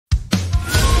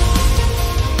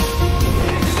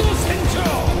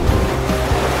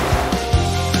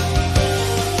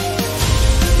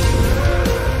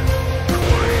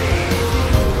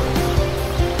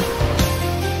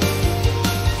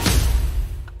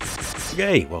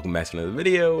Okay, welcome back to another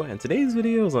video, and today's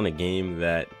video is on a game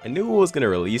that I knew was going to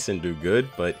release and do good,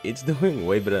 but it's doing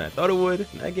way better than I thought it would,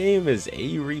 and that game is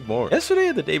A Reborn. Yesterday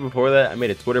or the day before that, I made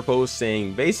a Twitter post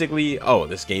saying basically, oh,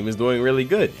 this game is doing really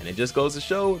good, and it just goes to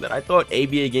show that I thought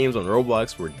ABA games on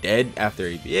Roblox were dead after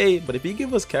ABA, but if you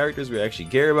give us characters we actually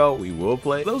care about, we will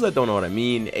play. For those that don't know what I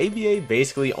mean, ABA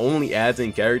basically only adds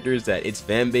in characters that its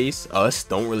fan base, us,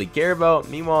 don't really care about.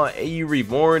 Meanwhile, AU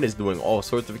Reborn is doing all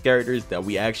sorts of characters that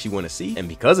we actually want to see, and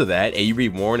because of that, AU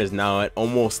Reborn is now at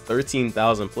almost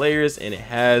 13,000 players, and it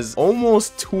has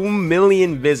almost 2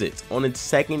 million visits on its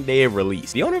second day of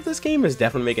release. The owner of this game is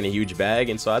definitely making a huge bag,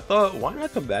 and so I thought, why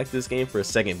not come back to this game for a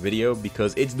second video,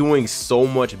 because it's doing so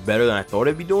much better than I thought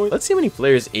it'd be doing. Let's see how many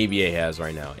players ABA has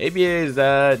right now. ABA is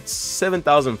at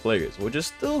 7,000 players, which is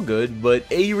still good,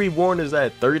 but AU Reborn is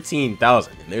at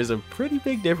 13,000, and there's a pretty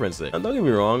big difference there. Now, don't get me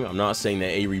wrong, I'm not saying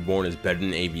that AU Reborn is better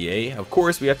than ABA. Of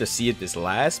course, we have to see it this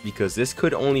last, because this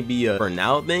could only be a for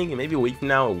now thing, and maybe a week from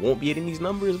now it won't be hitting these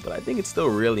numbers, but I think it's still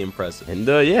really impressive. And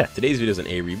yeah, today's video is on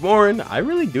A Reborn. I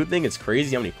really do think it's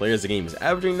crazy how many players the game is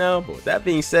averaging now, but with that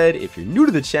being said, if you're new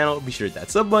to the channel, be sure to hit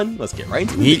that sub button. Let's get right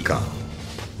into it.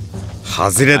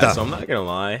 So I'm not gonna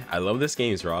lie, I love this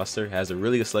game's roster. It has a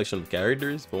really good selection of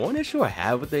characters, but one issue I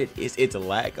have with it is its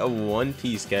lack of One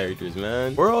Piece characters,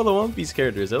 man. Where are all the One Piece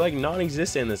characters? They're like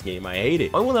non-existent in this game. I hate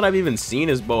it. The only one that I've even seen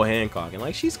is Bo Hancock, and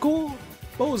like, she's cool.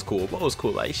 Bo's cool.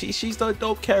 Like, she's a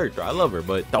dope character. I love her,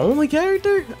 but the only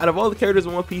character out of all the characters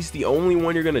in One Piece, the only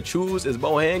one you're gonna choose is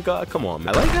Bo Hancock? Come on,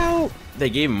 man. I like how they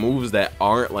gave moves that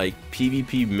aren't like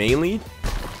PvP mainly,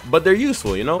 but they're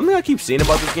useful, you know? Something I keep seeing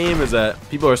about this game is that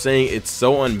people are saying it's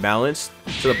so unbalanced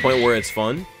to the point where it's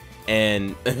fun,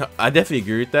 and I definitely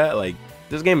agree with that. Like,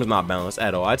 this game is not balanced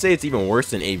at all. I'd say it's even worse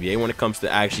than ABA when it comes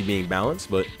to actually being balanced,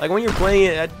 but like when you're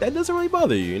playing it, that doesn't really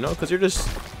bother you, you know, because you're just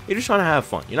trying to have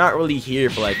fun. You're not really here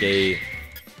for like a,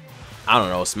 I don't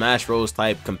know, Smash Bros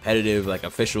type competitive, like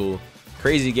official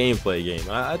crazy gameplay game.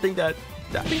 I think that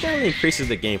really increases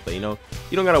the gameplay, you know?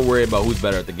 You don't gotta worry about who's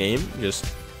better at the game. You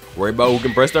just worry about who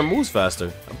can press their moves faster.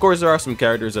 Of course, there are some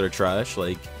characters that are trash.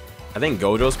 Like, I think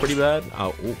Gojo's pretty bad.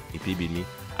 Oh, ooh, he PB'd me.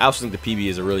 I also think the PB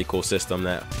is a really cool system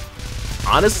that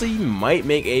honestly might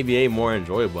make ABA more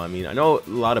enjoyable. I mean, I know a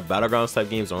lot of Battlegrounds type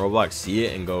games on Roblox see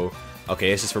it and go,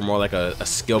 okay, it's just for more like a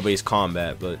skill-based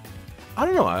combat, but I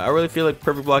don't know. I really feel like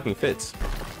perfect blocking fits.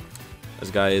 This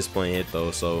guy is playing it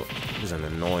though, so he's an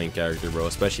annoying character, bro,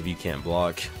 especially if you can't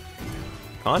block.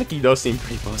 Kaneki does seem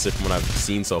pretty busted from what I've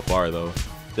seen so far, though.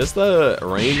 Just the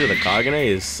range of the Kagane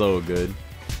is so good.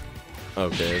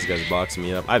 Okay, this guy's boxing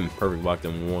me up. I haven't perfect blocked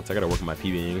him once. I gotta work on my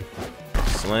PBing.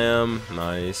 Slam,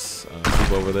 nice.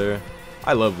 Leap over there.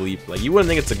 I love leap. Like, you wouldn't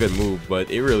think it's a good move,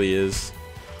 but it really is.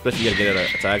 Especially you gotta get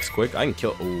at attacks quick. I can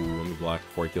kill. Oh, let me block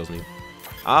before he kills me.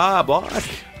 Ah, block.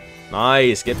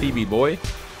 Nice. Get PB, boy.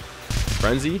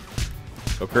 Frenzy.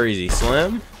 Go crazy.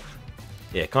 Slam.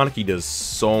 Yeah, Kaneki does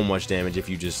so much damage if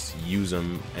you just use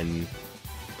him, and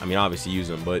I mean, obviously use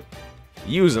him, but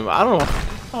use him. I don't know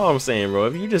what I'm saying, bro.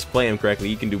 If you just play him correctly,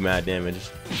 you can do mad damage.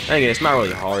 Dang it, it's not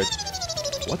really hard.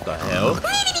 What the hell?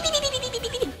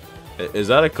 Is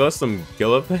that a custom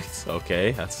kill effect?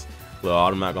 Okay, that's a little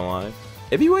odd, I'm not gonna lie.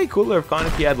 It'd be way cooler if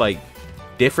Kaneki had like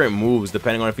different moves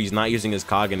depending on if he's not using his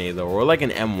Kagane though, or like an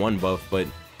M1 buff, but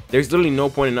there's literally no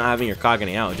point in not having your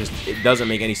Kagane out. It doesn't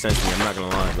make any sense to me, I'm not gonna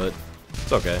lie, but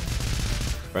it's okay.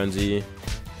 Frenzy.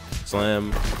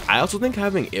 Slam. I also think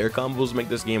having air combos make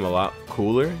this game a lot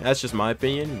cooler. That's just my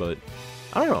opinion, but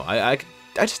I don't know. I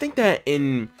just think that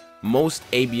in most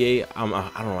ABA, I don't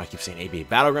know why I keep saying ABA,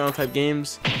 battleground type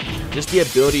games, just the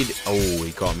ability to, oh,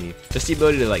 he caught me. Just the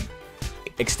ability to like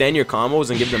extend your combos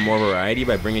and give them more variety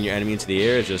by bringing your enemy into the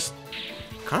air is just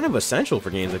kind of essential for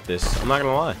games like this. I'm not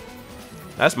gonna lie.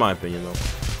 That's my opinion though.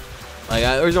 Like,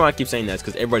 the reason why I keep saying that is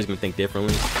because everybody's gonna think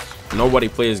differently. Nobody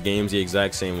plays games the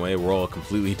exact same way. We're all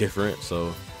completely different.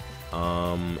 So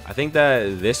I think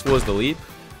that this was the leap.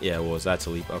 Yeah, it was. That's a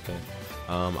leap. Okay.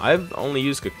 I've only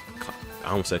used I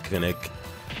almost said Connect.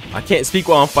 I can't speak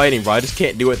while I'm fighting, bro. I just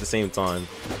can't do it at the same time.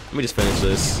 Let me just finish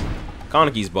this.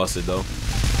 Kaneki's busted though.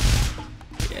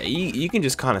 Yeah, you can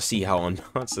just kind of see how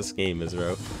unbalanced this game is,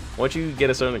 bro. Once you get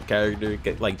a certain character,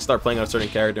 start playing on a certain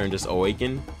character and just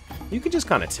awaken, you can just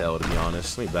kind of tell, to be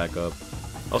honest. Let me back up.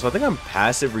 Also, I think I'm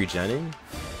passive regenning.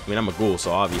 I mean, I'm a ghoul,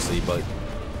 so obviously, but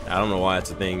I don't know why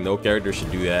it's a thing. No character should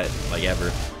do that, like,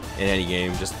 ever in any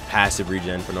game. Just passive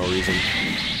regen for no reason.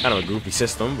 Kind of a goofy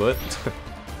system, but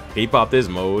he popped his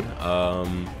mode.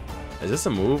 Is this a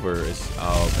move or is?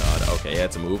 Oh god. Okay, yeah,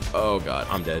 it's a move. Oh god,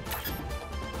 I'm dead.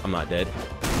 I'm not dead.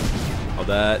 All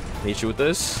that. Hit you with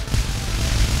this.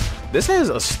 This has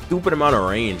a stupid amount of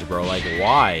range, bro. Like,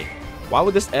 why? Why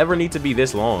would this ever need to be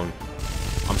this long?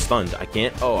 I'm stunned. I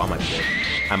can't. Oh, I might be dead.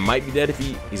 I might be dead if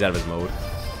he's out of his mode.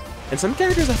 And some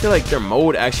characters, I feel like their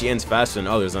mode actually ends faster than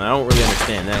others, and I don't really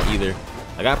understand that either.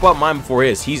 Like, I bought mine before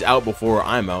his. He's out before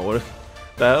I'm out. What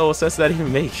the hell sense does that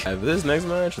even make? For this next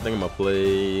match, I think I'm gonna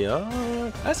play.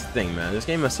 That's the thing, man. This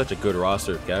game has such a good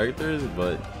roster of characters,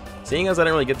 but seeing as I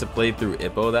didn't really get to play through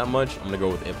Ippo that much, I'm gonna go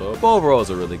with Ippo. Ippo overall is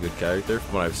a really good character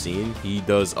from what I've seen. He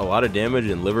does a lot of damage,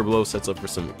 and liver blow sets up for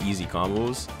some easy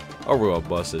combos. Overall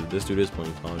busted. This dude is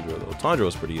playing Tundra though. Tundra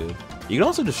is pretty good. You can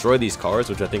also destroy these cars,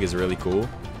 which I think is really cool.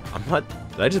 I'm not.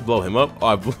 Did I just blow him up? Oh,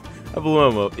 I blew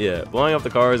him up. Yeah, blowing up the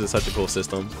cars is such a cool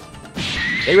system.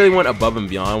 They really went above and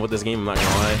beyond with this game, I'm not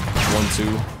gonna lie.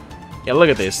 1-2. Yeah, look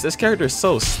at this. This character is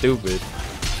so stupid.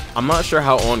 I'm not sure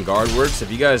how on guard works.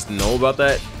 If you guys know about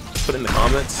that, put it in the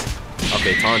comments.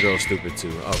 Okay, Tundra is stupid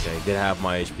too. Okay, did half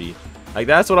my HP. Like,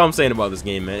 that's what I'm saying about this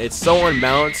game, man. It's so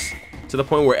unbalanced to the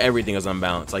point where everything is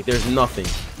unbalanced. Like, there's nothing.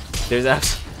 There's no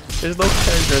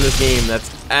character in this game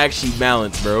that's actually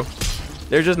balanced, bro.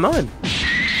 There's just none.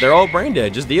 They're all brain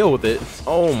dead. Just deal with it.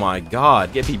 Oh my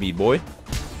god. Get PB, boy.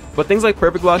 But things like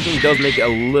perfect blocking does make it a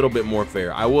little bit more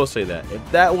fair. I will say that.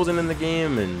 If that wasn't in the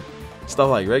game and stuff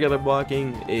like regular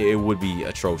blocking, it would be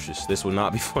atrocious. This would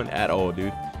not be fun at all,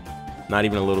 dude. Not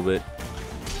even a little bit.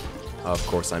 Of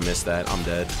course I missed that. I'm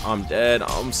dead. I'm dead.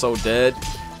 I'm so dead.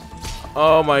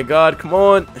 Oh my god. Come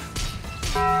on.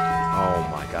 Oh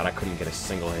my god. I couldn't get a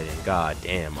single hit in. God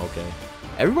damn. Okay.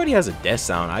 Everybody has a death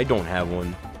sound. I don't have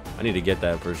one. I need to get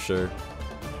that for sure.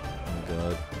 Oh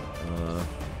god.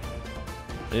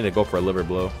 I need to go for a liver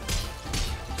blow.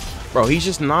 Bro, he's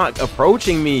just not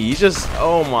approaching me. He's just...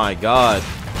 Oh my god.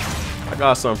 I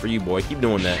got something for you, boy. Keep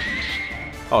doing that.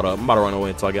 Hold up. I'm about to run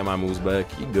away until I get my moves back.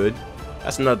 You good?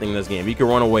 That's another thing in this game. You can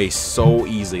run away so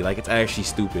easily. Like, it's actually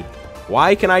stupid.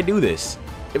 Why can I do this?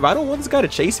 If I don't want this guy to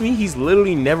chase me, he's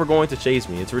literally never going to chase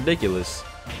me. It's ridiculous.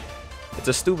 It's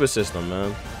a stupid system,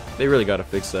 man. They really got to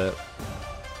fix that.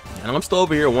 And I'm still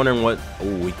over here wondering what...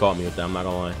 Oh, he caught me with that. I'm not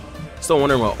going to lie. Still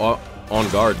wondering what on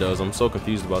guard does. I'm so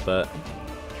confused about that.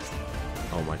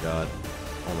 Oh, my God.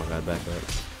 Oh, my God. Back up.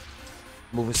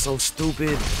 Move is so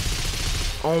stupid.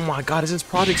 Oh, my God. Is this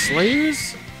Project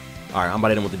Slayers? All right. I'm about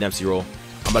to hit him with the Dempsey roll.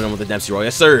 I'm about to hit him with the Dempsey roll.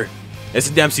 Yes, sir. It's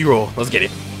a Dempsey roll. Let's get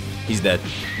it. He's dead.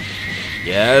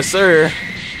 Yes, sir.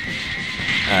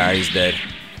 All right. He's dead.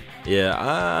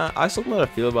 Yeah, I still know how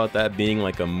to feel about that being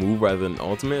like a move rather than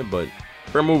ultimate, but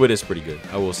for a move it is pretty good.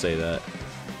 I will say that.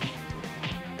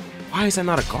 Why is that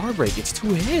not a guard break? It's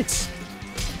 2 hits.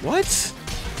 What?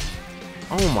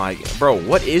 Oh my, bro,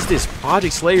 what is this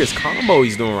Project Slayers combo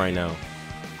he's doing right now?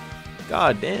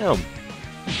 God damn.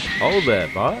 Hold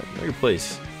that, bot. Know your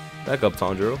place. Back up,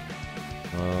 Tundra.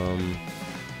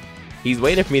 He's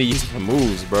waiting for me to use the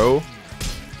moves, bro.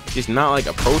 He's not like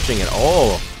approaching at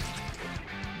all.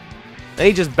 And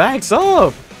he just backs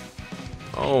up.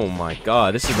 Oh my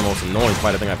god, this is the most annoying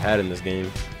fight I think I've had in this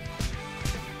game.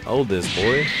 Hold this,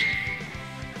 boy.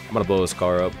 I'm gonna blow this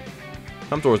car up.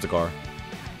 Come towards the car.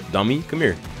 Dummy, come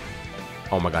here.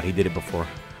 Oh my god, he did it before.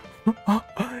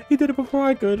 He did it before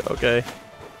I could. Okay.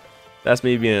 That's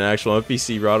me being an actual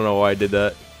NPC, bro. I don't know why I did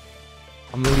that.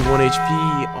 I'm only 1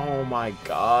 HP. Oh my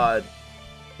god.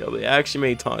 Yo, they actually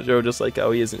made Tundra just like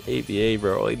how he is in AVA,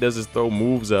 bro. All he does is throw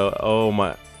moves out. Oh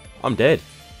my. I'm dead.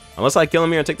 Unless I kill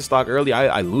him here and take the stock early,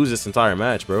 I lose this entire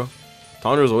match, bro.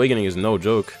 Tundra's Awakening is no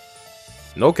joke.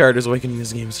 No character's Awakening in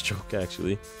this game is a joke,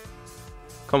 actually.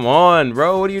 Come on,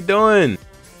 bro. What are you doing?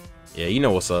 Yeah, you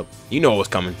know what's up. You know what's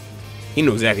coming. He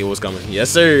knew exactly what's coming.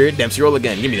 Yes, sir. Dempsey roll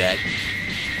again. Give me that.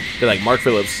 Feel like Mark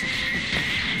Phillips.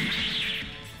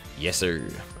 Yes, sir.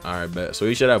 All right, bet. So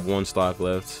you should have 1 stock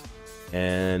left.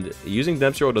 And using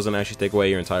Dempsey roll doesn't actually take away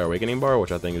your entire Awakening bar,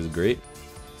 which I think is great.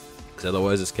 Because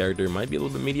otherwise, this character might be a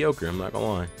little bit mediocre. I'm not going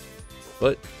to lie.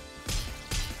 But,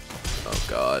 oh,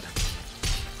 God.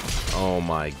 Oh,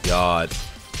 my God.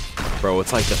 Bro,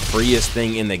 it's like the freest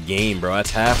thing in the game, bro. That's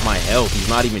half my health. He's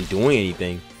not even doing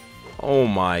anything. Oh,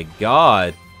 my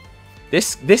God.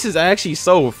 This is actually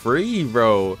so free,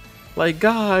 bro. Like,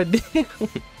 God damn.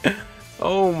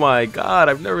 Oh, my God.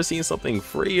 I've never seen something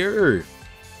freer.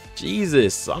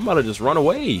 Jesus. I'm about to just run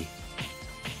away.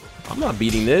 I'm not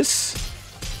beating this.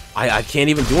 I can't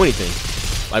even do anything.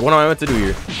 Like, what am I meant to do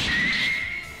here?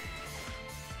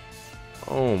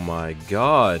 Oh my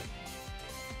god.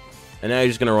 And now you're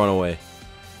just gonna run away.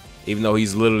 Even though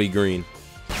he's literally green.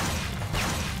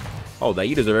 Oh, that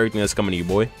you deserve everything that's coming to you,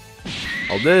 boy.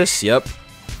 All this, yep.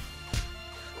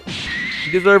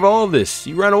 You deserve all of this.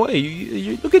 You ran away.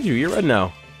 You look at you, you're red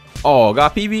now. Oh,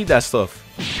 got PB? That's tough.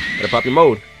 Gotta pop your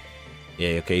mode.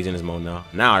 Yeah, okay, he's in his mode now.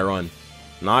 Now I run.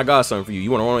 Nah, I got something for you.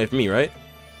 You wanna run away from me, right?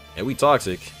 Yeah, we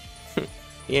toxic.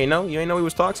 You ain't know he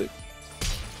was toxic?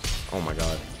 Oh my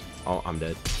god. Oh, I'm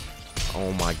dead.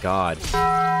 Oh my god.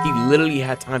 He literally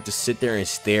had time to sit there and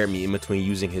stare at me in between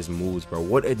using his moves, bro.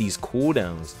 What are these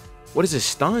cooldowns? What is this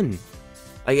stun?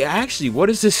 Like, actually, what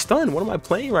is this stun? What am I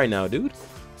playing right now, dude?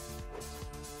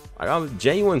 I got a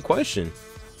genuine question.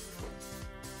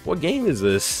 What game is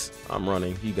this? I'm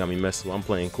running. He got me messed up. I'm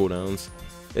playing cooldowns.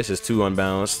 This is too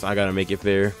unbalanced. I gotta make it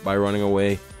fair by running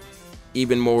away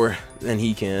even more than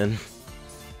he can.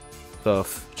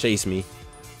 Tough. Chase me.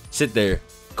 Sit there.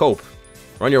 Cope.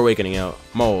 Run your awakening out.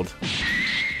 Mold.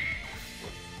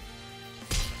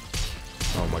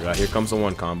 Oh my god, here comes the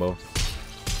one combo.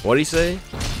 What'd he say?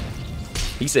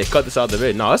 He said cut this out the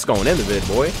vid. No, that's going in the vid,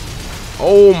 boy.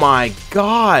 Oh my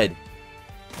god.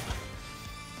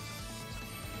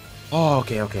 Oh,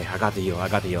 okay. I got the heal.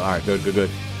 Alright, good.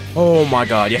 Oh my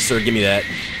god, yes sir, give me that.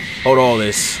 Hold all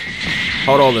this,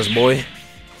 boy.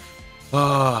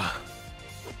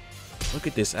 Look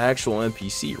at this actual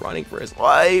NPC running for his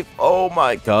life. Oh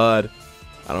my god.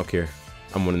 I don't care.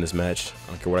 I'm winning this match.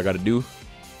 I don't care what I gotta do.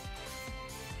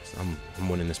 I'm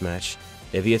winning this match.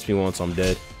 If he hits me once, I'm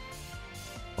dead.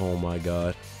 Oh my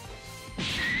god.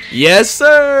 Yes,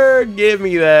 sir. Give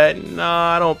me that.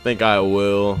 Nah, I don't think I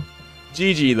will.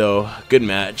 GG though. Good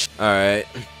match. Alright.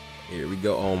 Here we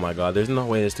go. Oh my god. There's no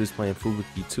way this dude's playing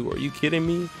Fubuki 2. Are you kidding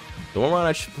me? The one round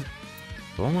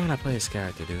I play his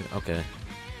character, dude. Okay.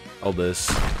 Hold this.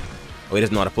 Oh, he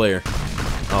doesn't know how to play.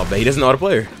 Oh, but he doesn't know how to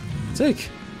play. Sick.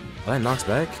 Oh, that knocks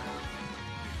back.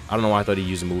 I don't know why I thought he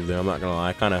used a move there. I'm not gonna lie.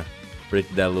 I kind of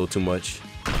predicted that a little too much.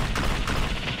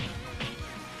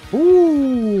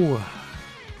 Ooh.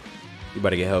 You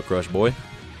better get hell crushed, boy.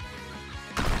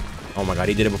 Oh my god,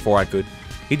 he did it before I could.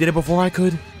 Oh, he did it before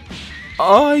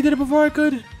I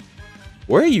could.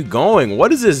 Where are you going?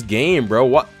 What is this game, bro?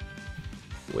 What?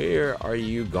 Where are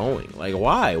you going? Like,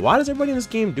 why? Why does everybody in this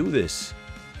game do this?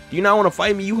 Do you not want to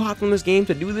fight me? You hopped on this game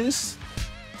to do this?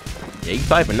 Yeah, you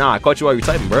typing. Nah, I caught you while you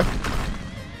typing, bro.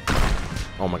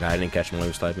 Oh my god, I didn't catch him while he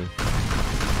was typing.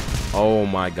 Oh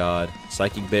my god.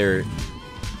 Psychic barrier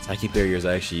is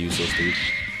actually useless, dude.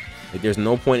 Like, there's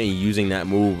no point in using that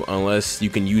move unless you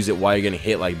can use it while you're getting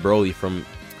hit like Broly from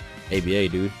ABA,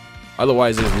 dude.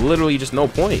 Otherwise, there's literally just no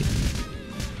point.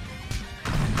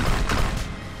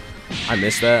 I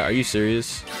missed that. Are you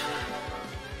serious?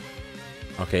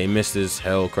 Okay, he missed his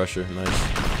Hell Crusher. Nice.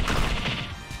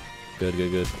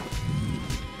 Good.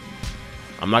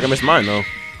 I'm not gonna miss mine, though.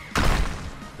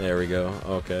 There we go.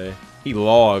 Okay. He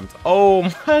logged. Oh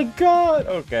my god.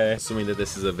 Okay. Assuming that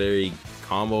this is a very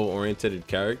combo-oriented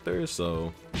character,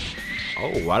 so...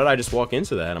 Oh, why did I just walk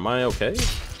into that? Am I okay?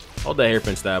 Hold that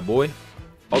hairpin stab, boy.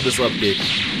 Hold this up kick.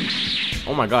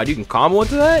 Oh my god, you can combo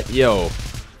into that? Yo.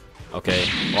 Okay,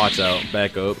 watch out.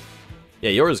 Back up. Yeah,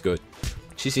 yours is good.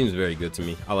 She seems very good to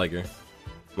me. I like her.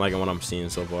 I'm liking what I'm seeing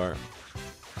so far.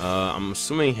 I'm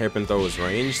assuming hairpin throw is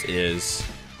ranged. Is...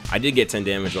 I did get 10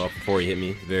 damage off before he hit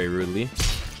me very rudely.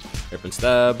 Hairpin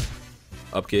stab.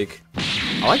 Up kick.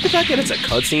 I like the fact that it's a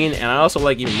cutscene, and I also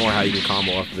like even more how you can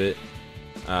combo off of it.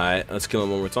 Alright, let's kill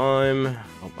him one more time.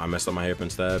 Oh, I messed up my hairpin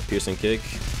stab. Piercing kick.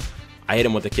 I hit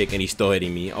him with the kick, and he's still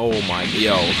hitting me. Oh my...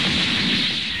 Yo.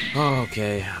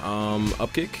 Okay,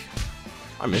 up kick.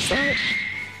 I missed that?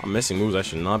 I'm missing moves I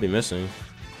should not be missing.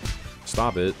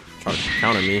 Stop it. Try to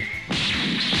counter me.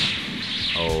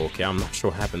 Okay, I'm not sure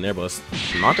what happened there, but let's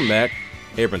knock him back.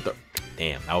 Hairpin throw.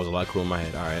 Damn, that was a lot cooler in my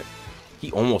head. Alright.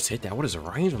 He almost hit that. What is the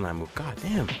range on that move? God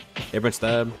damn. Hairpin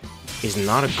stab is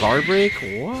not a guard break?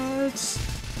 What?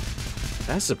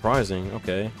 That's surprising.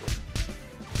 Okay.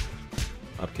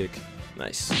 Up kick.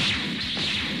 Nice.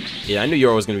 Yeah, I knew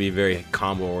Yoro was going to be very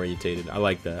combo orientated. I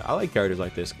like that. I like characters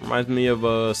like this. Reminds me of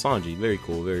Sanji. Very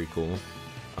cool, very cool.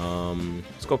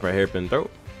 Let's go for a hairpin throw.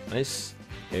 Nice.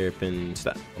 Hairpin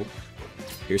stab. Oh.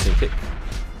 Piercing kick.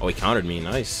 Oh, he countered me.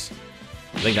 Nice.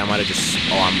 I think that might have just...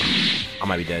 Oh, I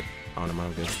might be dead. Oh, no,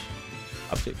 I'm good.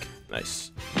 Up kick.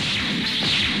 Nice.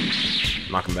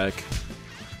 Knock him back.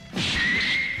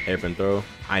 Hairpin throw.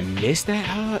 I missed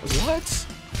that? What?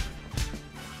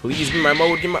 Please be my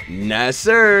mode. Give my... Nah,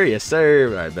 sir. Yes,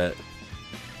 sir. I bet.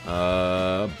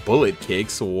 Bullet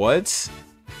kicks. What?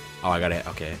 Oh, I gotta hit.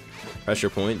 Okay. Pressure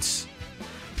points.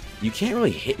 You can't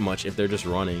really hit much if they're just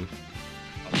running.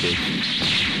 Okay.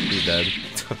 He's dead.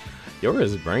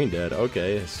 Yours is brain dead.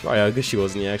 Okay. That's probably how good she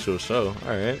was in the actual show.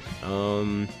 Alright.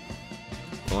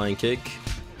 Flying kick.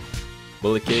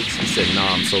 Bullet kicks. He said,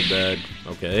 nah, I'm so bad.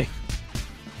 Okay.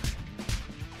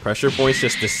 Pressure points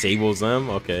just disables them.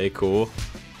 Okay, cool.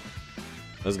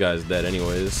 This guy's dead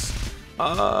anyways.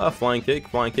 Flying kick,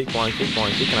 flying kick, flying kick,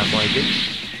 flying kick. Can I flying kick?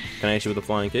 Can I hit you with a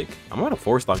flying kick? I'm gonna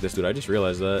force lock this dude. I just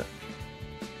realized that.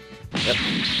 Yep.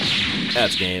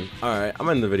 That's game. Alright, I'm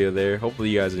ending the video there. Hopefully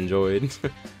you guys enjoyed.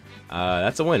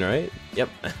 That's a win, right? Yep.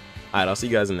 Alright, I'll see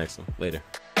you guys in the next one. Later.